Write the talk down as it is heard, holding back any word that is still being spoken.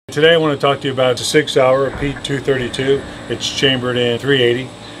Today I want to talk to you about the Sig Sauer P232. It's chambered in .380.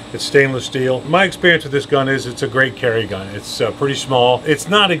 It's stainless steel. My experience with this gun is it's a great carry gun. It's pretty small. It's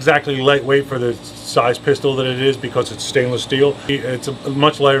not exactly lightweight for the size pistol that it is because it's stainless steel. It's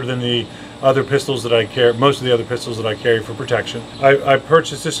much lighter than the other pistols that I carry, most of the other pistols that I carry for protection. I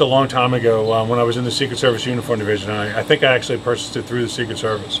purchased this a long time ago when I was in the Secret Service Uniform Division. I think I actually purchased it through the Secret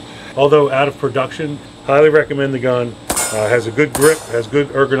Service. Although out of production, highly recommend the gun. Has a good grip, has good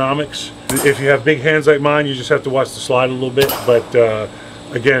ergonomics. If you have big hands like mine, you just have to watch the slide a little bit. But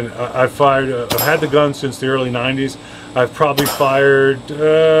again, I've had the gun since the early 90s. I've probably fired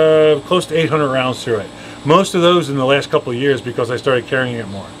close to 800 rounds through it. Most of those in the last couple of years because I started carrying it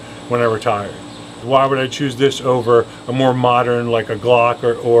more when I retired. Why would I choose this over a more modern, like a Glock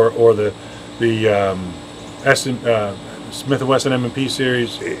or the Smith & Wesson M&P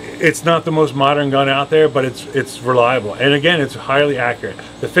series? It's not the most modern gun out there, but it's reliable, and again, it's highly accurate.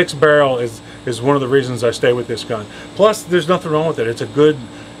 The fixed barrel is one of the reasons I stay with this gun. Plus, there's nothing wrong with it. It's a good,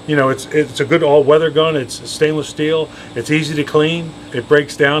 it's a good all-weather gun. It's stainless steel. It's easy to clean. It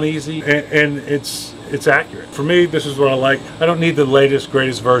breaks down easy, and it's accurate. For me, this is what I like. I don't need the latest,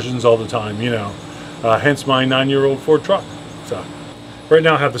 greatest versions all the time. Hence my 9-year-old Ford truck. So, right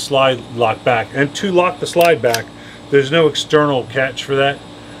now I have the slide locked back, and to lock the slide back, there's no external catch for that,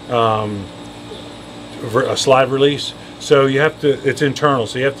 a slide release. So you have to, it's internal,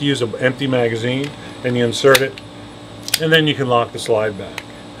 so you have to use an empty magazine and you insert it, and then you can lock the slide back.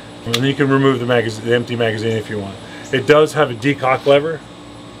 And then you can remove the empty magazine if you want. It does have a decock lever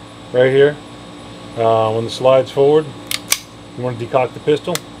right here. When the slide's forward, you want to decock the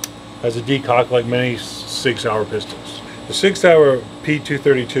pistol. It has a decock like many Sig Sauer pistols. The Sig Sauer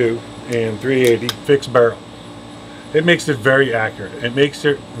P232 and .380 fixed barrel. It makes it very accurate. It makes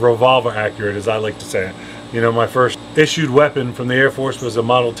it revolver accurate, as I like to say. My first issued weapon from the Air Force was a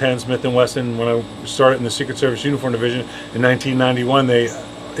Model 10 Smith & Wesson. When I started in the Secret Service Uniform Division in 1991, they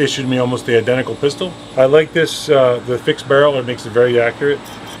issued me almost the identical pistol. I like this, the fixed barrel. It makes it very accurate.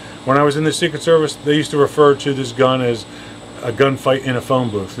 When I was in the Secret Service, they used to refer to this gun as a gunfight in a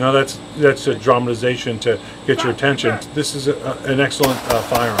phone booth. Now that's a dramatization to get your attention. This is an excellent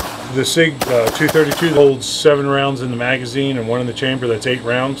firearm. The Sig 232 holds 7 rounds in the magazine and 1 in the chamber. That's 8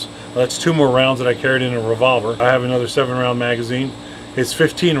 rounds. That's 2 more rounds that I carried in a revolver. I have another 7-round magazine. It's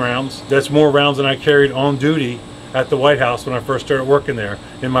 15 rounds. That's more rounds than I carried on duty at the White House when I first started working there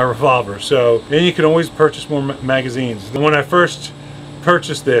in my revolver. So, and you can always purchase more magazines. When I first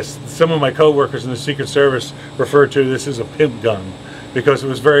purchased this, some of my co-workers in the Secret Service referred to this as a pimp gun because it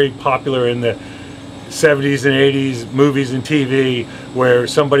was very popular in the 70s and 80s movies and TV where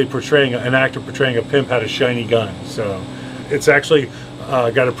an actor portraying a pimp had a shiny gun. So it's actually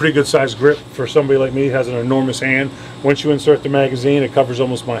got a pretty good sized grip for somebody like me who has an enormous hand. Once you insert the magazine, it covers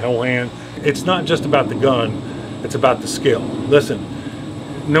almost my whole hand. It's not just about the gun, it's about the skill. Listen,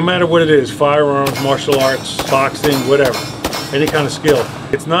 no matter what it is, firearms, martial arts, boxing, whatever, any kind of skill,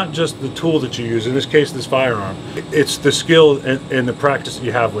 it's not just the tool that you use, in this case this firearm, it's the skill and the practice that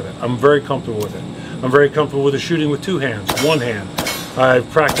you have with it. I'm very comfortable with it. I'm very comfortable with it shooting with 2 hands, 1 hand. I've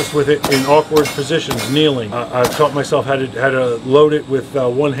practiced with it in awkward positions, kneeling. I've taught myself how to load it with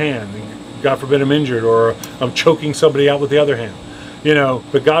 1 hand. God forbid I'm injured or I'm choking somebody out with the other hand.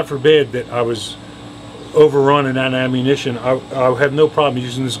 But God forbid that I was overrun in that ammunition. I have no problem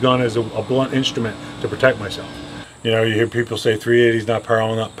using this gun as a blunt instrument to protect myself. You hear people say .380 is not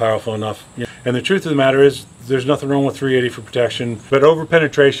powerful enough. And the truth of the matter is, there's nothing wrong with .380 for protection, but over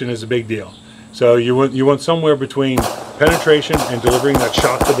penetration is a big deal. So you want somewhere between penetration and delivering that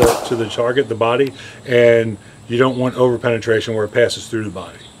shock to the target, the body, and you don't want over penetration where it passes through the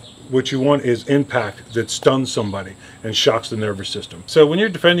body. What you want is impact that stuns somebody and shocks the nervous system. So when you're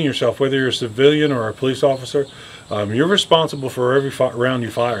defending yourself, whether you're a civilian or a police officer, you're responsible for every round you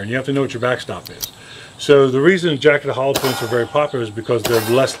fire, and you have to know what your backstop is. So the reason jacketed hollow points are very popular is because they're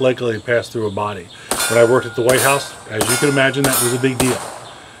less likely to pass through a body. When I worked at the White House, as you can imagine, that was a big deal.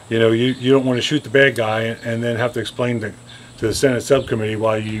 You don't want to shoot the bad guy and then have to explain to the Senate subcommittee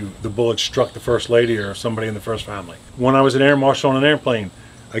why the bullet struck the First Lady or somebody in the First Family. When I was an air marshal on an airplane,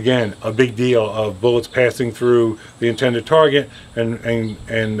 again, a big deal of bullets passing through the intended target and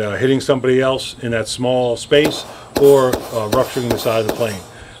hitting somebody else in that small space or rupturing the side of the plane.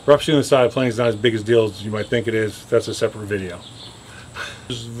 Rupturing the side of the plane is not as big a deal as you might think it is. That's a separate video.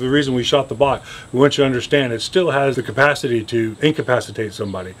 The reason we shot the bot, we want you to understand it still has the capacity to incapacitate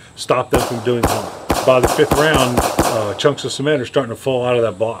somebody, stop them from doing harm. By the 5th round, chunks of cement are starting to fall out of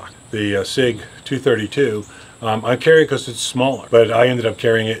that block. The Sig 232 I carry it because it's smaller, but I ended up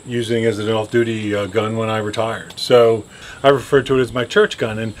carrying it, using it as an off-duty gun when I retired. So I refer to it as my church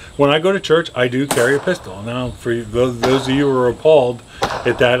gun. And when I go to church, I do carry a pistol. Now, for those of you who are appalled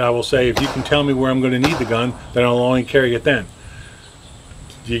at that, I will say, if you can tell me where I'm going to need the gun, then I'll only carry it then.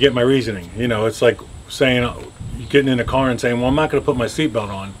 You get my reasoning? You know, it's like saying, getting in a car and saying, well, I'm not going to put my seatbelt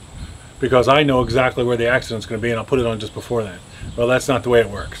on because I know exactly where the accident's going to be and I'll put it on just before that. Well, that's not the way it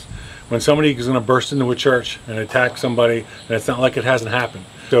works. When somebody is going to burst into a church and attack somebody, and it's not like it hasn't happened.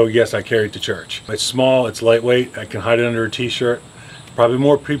 So yes, I carry it to church. It's small, it's lightweight, I can hide it under a t-shirt. Probably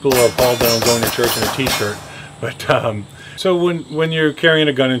more people are appalled that I'm going to church in a t-shirt. But so when you're carrying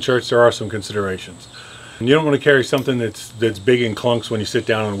a gun in church, there are some considerations. And you don't want to carry something that's big and clunks when you sit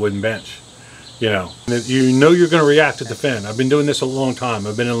down on a wooden bench. You know you're going to react to defend. I've been doing this a long time.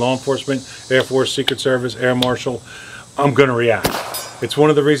 I've been in law enforcement, Air Force, Secret Service, Air Marshal. I'm going to react. It's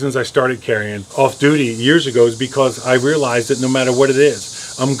one of the reasons I started carrying off-duty years ago, is because I realized that no matter what it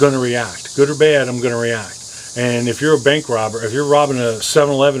is, I'm going to react. Good or bad, I'm going to react. And if you're a bank robber, if you're robbing a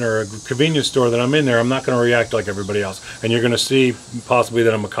 7-Eleven or a convenience store that I'm in there, I'm not going to react like everybody else. And you're going to see possibly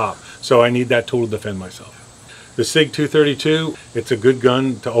that I'm a cop. So I need that tool to defend myself. The Sig 232, it's a good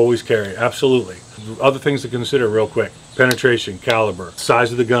gun to always carry, absolutely. Other things to consider real quick: penetration, caliber,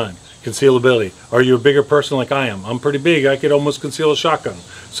 size of the gun, concealability. Are you a bigger person like I am? I'm pretty big. I could almost conceal a shotgun.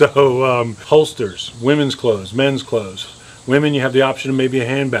 So holsters, women's clothes, men's clothes. Women, you have the option of maybe a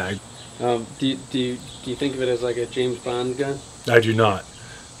handbag. Do you think of it as like a James Bond gun? I do not.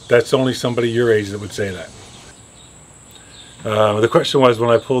 That's only somebody your age that would say that. The question was, when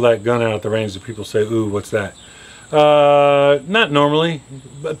I pull that gun out at the range, do people say, ooh, what's that? Not normally,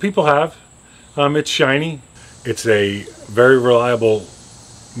 but people have. It's shiny. It's a very reliable,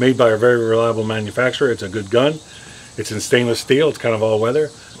 made by a very reliable manufacturer. It's a good gun. It's in stainless steel. It's kind of all weather.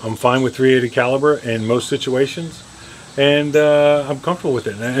 I'm fine with .380 caliber in most situations, and I'm comfortable with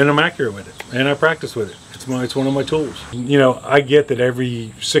it, and I'm accurate with it, and I practice with it. It's one of my tools. You know, I get that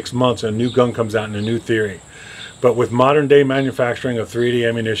every 6 months a new gun comes out in a new theory. But with modern day manufacturing of .380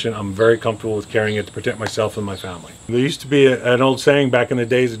 ammunition, I'm very comfortable with carrying it to protect myself and my family. There used to be an old saying back in the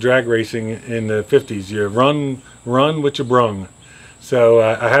days of drag racing in the 50s, you run what you brung. So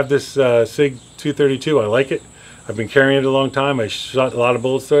I have this Sig 232, I like it. I've been carrying it a long time, I shot a lot of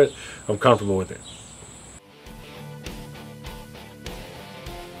bullets through it, I'm comfortable with it.